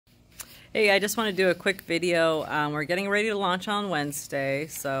Hey, I just want to do a quick video. We're getting ready to launch on Wednesday,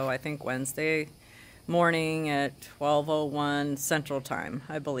 so I think Wednesday morning at 12:01 Central Time,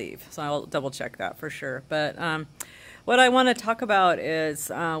 I believe. So I'll double check that for sure. But what I want to talk about is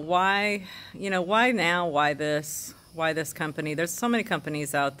why now, why this company. There's so many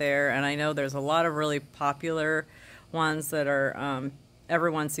companies out there, and I know there's a lot of really popular ones that are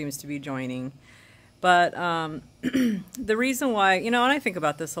everyone seems to be joining. But the reason why, and I think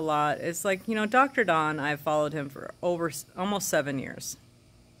about this a lot, is like, Dr. Don, I've followed him for almost 7 years.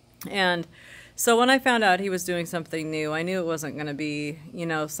 And so when I found out he was doing something new, I knew it wasn't going to be,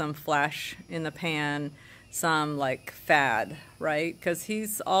 some flash in the pan, some like fad, right? Because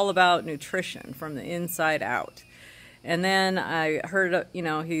he's all about nutrition from the inside out. And then I heard,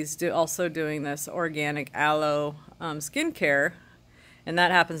 he's also doing this organic aloe skincare. And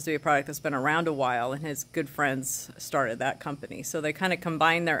that happens to be a product that's been around a while, and his good friends started that company. So they kind of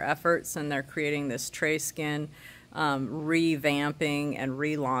combine their efforts, and they're creating this Treskin revamping and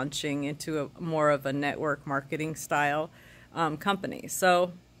relaunching into more of a network marketing style company.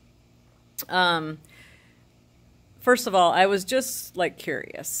 So first of all, I was just like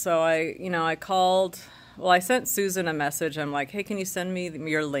curious. So I called, I sent Susan a message. I'm like, hey, can you send me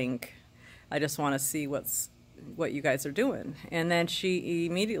your link? I just want to see what you guys are doing. And then she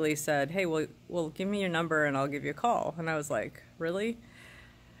immediately said, hey, well, give me your number and I'll give you a call. And I was like, really?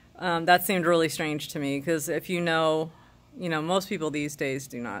 That seemed really strange to me, because if most people these days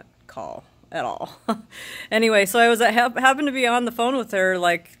do not call at all. Anyway, so I happened to be on the phone with her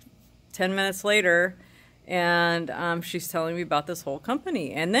like 10 minutes later, and she's telling me about this whole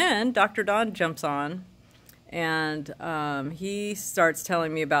company. And then Dr. Don jumps on, and he starts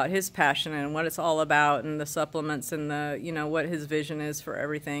telling me about his passion and what it's all about, and the supplements, and what his vision is for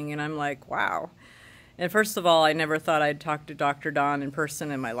everything. And I'm like, wow. And first of all, I never thought I'd talk to Dr. Don in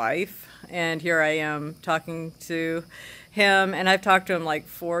person in my life. And here I am talking to him, and I've talked to him like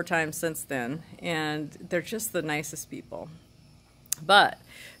 4 times since then. And they're just the nicest people. But,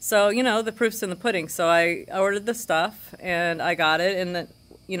 so, the proof's in the pudding. So I ordered the stuff, and I got it, and that's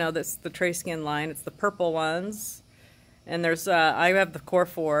the Treskin line. It's the purple ones, and there's I have the Core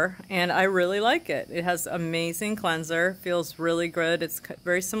 4, and I really like it. It has amazing cleanser, feels really good. It's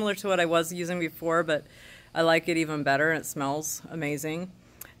very similar to what I was using before, but I like it even better, and it smells amazing.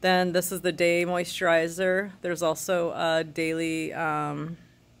 Then this is the day moisturizer. There's also a daily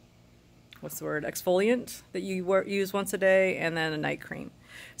exfoliant that you use once a day, and then a night cream.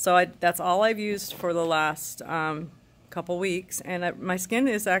 So that's all I've used for the last couple weeks, and my skin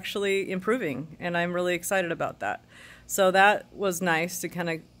is actually improving, and I'm really excited about that. So that was nice to kind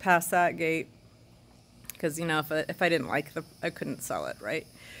of pass that gate, because if I didn't like I couldn't sell it, right?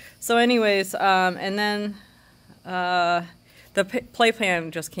 So anyways, and then the play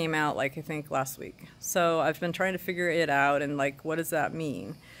plan just came out, like, I think last week. So I've been trying to figure it out, and like, what does that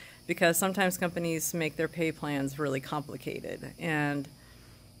mean? Because sometimes companies make their pay plans really complicated, and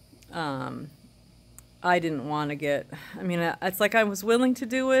I didn't want to it's like I was willing to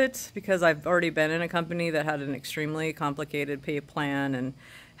do it because I've already been in a company that had an extremely complicated pay plan, and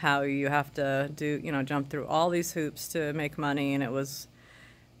how you have to jump through all these hoops to make money, and it was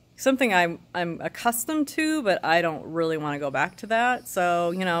something I'm accustomed to, but I don't really want to go back to that.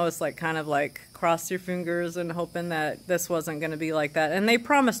 So, it's like kind of like cross your fingers and hoping that this wasn't going to be like that. And they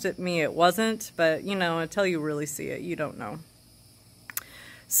promised me it wasn't, but until you really see it, you don't know.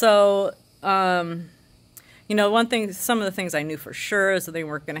 So, some of the things I knew for sure is that they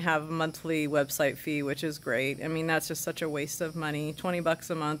weren't going to have a monthly website fee, which is great. I mean, that's just such a waste of money. 20 bucks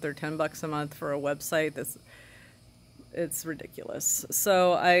a month or 10 bucks a month for a website, it's ridiculous.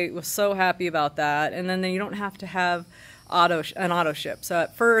 So I was so happy about that. And then you don't have to have an auto ship. So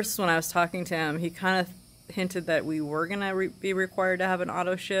at first, when I was talking to him, he kind of hinted that we were going to be required to have an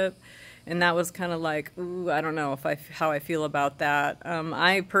auto ship. And that was kind of like, ooh, I don't know how I feel about that.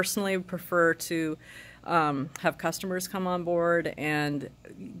 I personally prefer to have customers come on board, and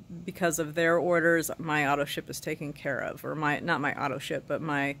because of their orders, my auto ship is taken care of, or not my auto ship, but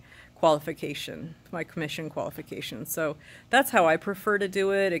my qualification, my commission qualification. So that's how I prefer to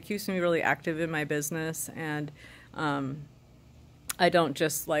do it. It keeps me really active in my business, and I don't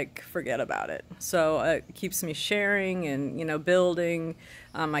just like forget about it. So it keeps me sharing and building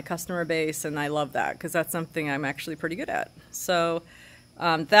my customer base, and I love that because that's something I'm actually pretty good at. So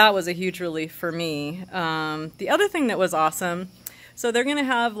that was a huge relief for me. The other thing that was awesome, so they're going to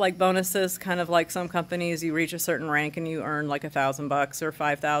have like bonuses, kind of like some companies. You reach a certain rank and you earn like $1,000 or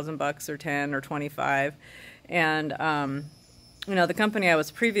 $5,000 or 10 or 25. And the company I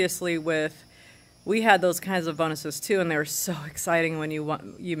was previously with, we had those kinds of bonuses too, and they were so exciting when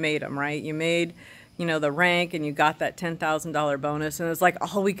you made them, right? You made, you know, the rank and you got that $10,000 bonus, and it was like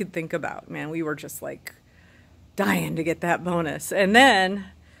all we could think about. Man, we were just like dying to get that bonus. And then,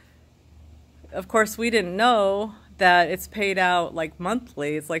 of course, we didn't know that it's paid out like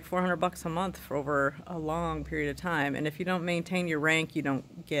monthly. It's like $400 a month for over a long period of time. And if you don't maintain your rank, you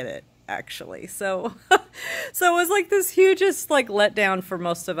don't get it, actually. So, so it was like this hugest like letdown for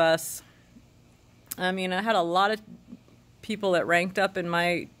most of us. I mean, I had a lot of people that ranked up in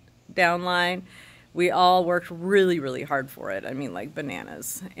my downline. We all worked really, really hard for it. I mean, like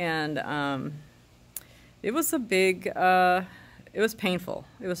bananas. And it was a big, it was painful.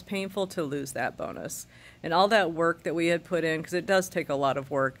 It was painful to lose that bonus. And all that work that we had put in, because it does take a lot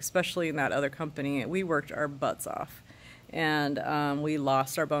of work, especially in that other company, we worked our butts off. And we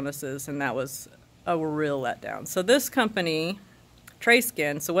lost our bonuses, and that was a real letdown. So this company,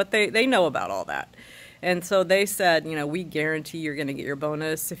 Treskinrx, so what they know about all that. And so they said, you know, we guarantee you're going to get your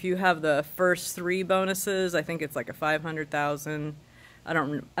bonus. If you have the first 3 bonuses, I think it's like a 500,000. I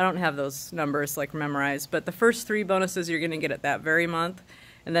don't have those numbers like memorized, but the first 3 bonuses you're going to get it that very month.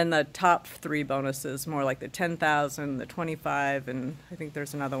 And then the top 3 bonuses, more like the 10,000, the 25, and I think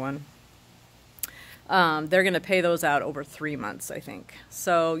there's another one. They're going to pay those out over 3 months, I think.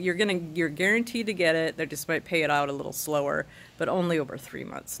 So you're guaranteed to get it. They just might pay it out a little slower, but only over 3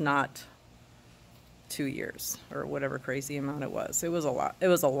 months, not 2 years or whatever crazy amount it was. It was a lot. It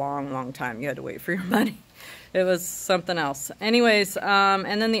was a long, long time. You had to wait for your money. It was something else. Anyways,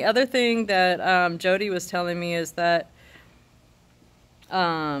 and then the other thing that Jody was telling me is that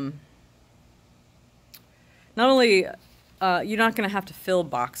not only you're not going to have to fill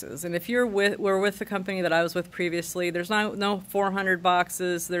boxes, and if we're with the company that I was with previously, there's no 400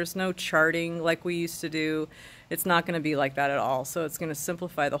 boxes, there's no charting like we used to do. It's not going to be like that at all. So it's going to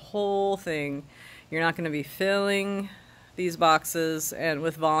simplify the whole thing. You're not going to be filling these boxes and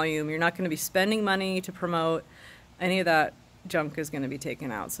with volume. You're not going to be spending money to promote. Any of that junk is going to be taken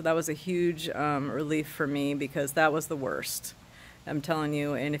out. So that was a huge relief for me, because that was the worst. I'm telling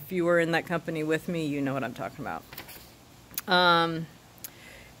you, and if you were in that company with me, you know what I'm talking about.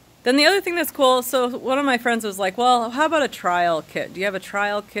 Then the other thing that's cool, so one of my friends was like, well, how about a trial kit? Do you have a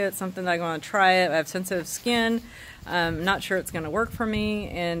trial kit, something that I want to try it? I have sensitive skin. I'm not sure it's going to work for me.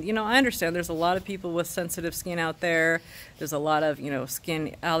 And, you know, I understand there's a lot of people with sensitive skin out there. There's a lot of, you know,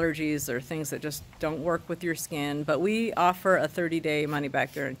 skin allergies or things that just don't work with your skin. But we offer a 30-day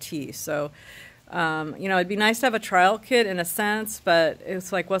money-back guarantee. So, you know, it'd be nice to have a trial kit in a sense, but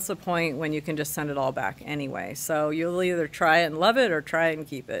it's like, what's the point when you can just send it all back anyway? So you'll either try it and love it or try it and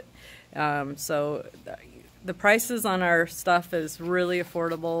keep it. So the prices on our stuff is really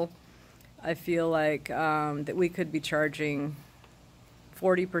affordable. I feel like that we could be charging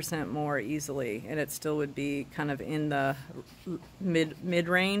 40% more easily, and it still would be kind of in the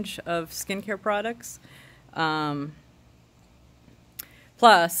mid-range of skincare products.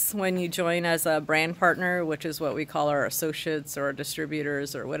 Plus, when you join as a brand partner, which is what we call our associates or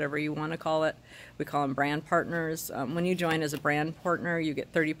distributors or whatever you want to call it, we call them brand partners. When you join as a brand partner, you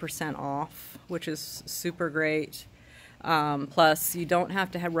get 30% off, which is super great. Plus, you don't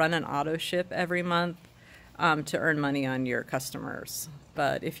have to run an auto ship every month to earn money on your customers.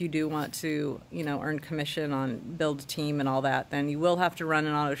 But if you do want to, you know, earn commission on build a team and all that, then you will have to run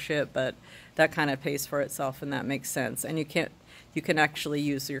an auto ship. But that kind of pays for itself, and that makes sense. And you can actually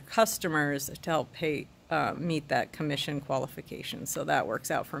use your customers to help meet that commission qualification. So that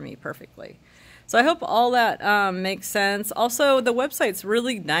works out for me perfectly. So I hope all that makes sense. Also, the website's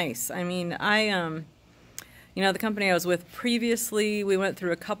really nice. I mean, you know, the company I was with previously, we went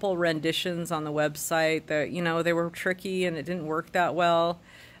through a couple renditions on the website that, you know, they were tricky and it didn't work that well.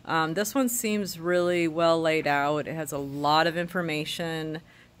 This one seems really well laid out. It has a lot of information,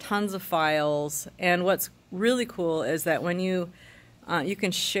 tons of files, and what's really cool is that when you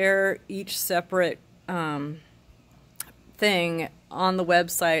can share each separate thing on the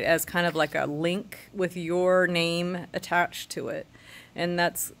website as kind of like a link with your name attached to it. And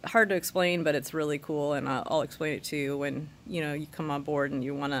that's hard to explain, but it's really cool, and I'll explain it to you when, you know, you come on board and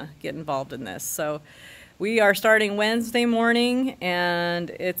you want to get involved in this. So we are starting Wednesday morning, and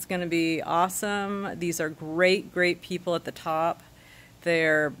it's going to be awesome. These are great, great people at the top.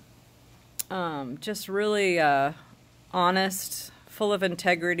 They're just really honest, full of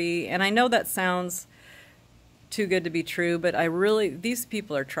integrity, and I know that sounds too good to be true, but these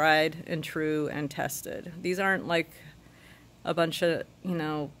people are tried and true and tested. These aren't like a bunch of, you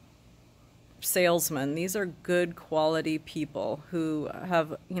know, salesmen. These are good quality people who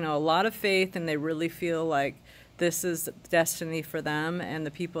have, you know, a lot of faith, and they really feel like this is destiny for them, and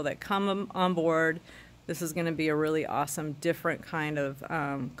the people that come on board, this is going to be a really awesome, different kind of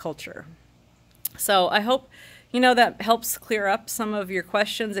culture. So I hope, that helps clear up some of your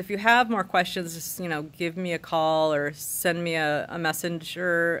questions. If you have more questions, just, give me a call or send me a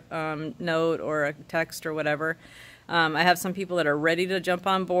messenger note or a text or whatever. I have some people that are ready to jump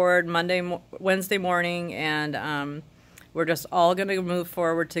on board Wednesday morning, and we're just all going to move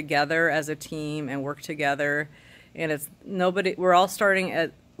forward together as a team and work together. And we're all starting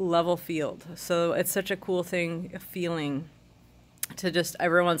at level field. So it's such a cool feeling to just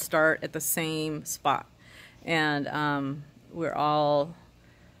everyone start at the same spot. And we're all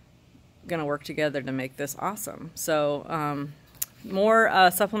going to work together to make this awesome. So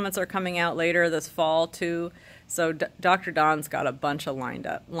more supplements are coming out later this fall too. So Dr. Don's got a bunch of lined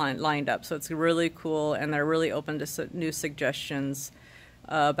up. So it's really cool, and they're really open to new suggestions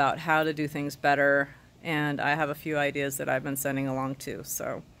about how to do things better. And I have a few ideas that I've been sending along too.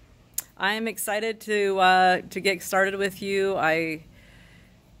 So I am excited to get started with you.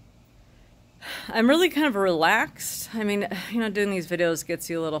 I'm really kind of relaxed. I mean, doing these videos gets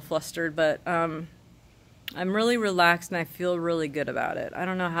you a little flustered, but I'm really relaxed and I feel really good about it. I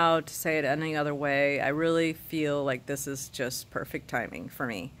don't know how to say it any other way. I really feel like this is just perfect timing for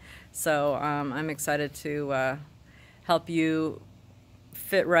me. So I'm excited to help you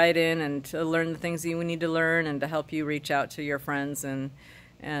fit right in and to learn the things that you need to learn, and to help you reach out to your friends and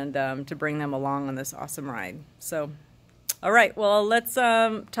to bring them along on this awesome ride. So. All right, well, let's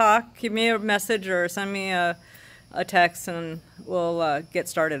talk. Give me a message or send me a text, and we'll get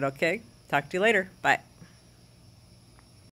started, okay? Talk to you later. Bye.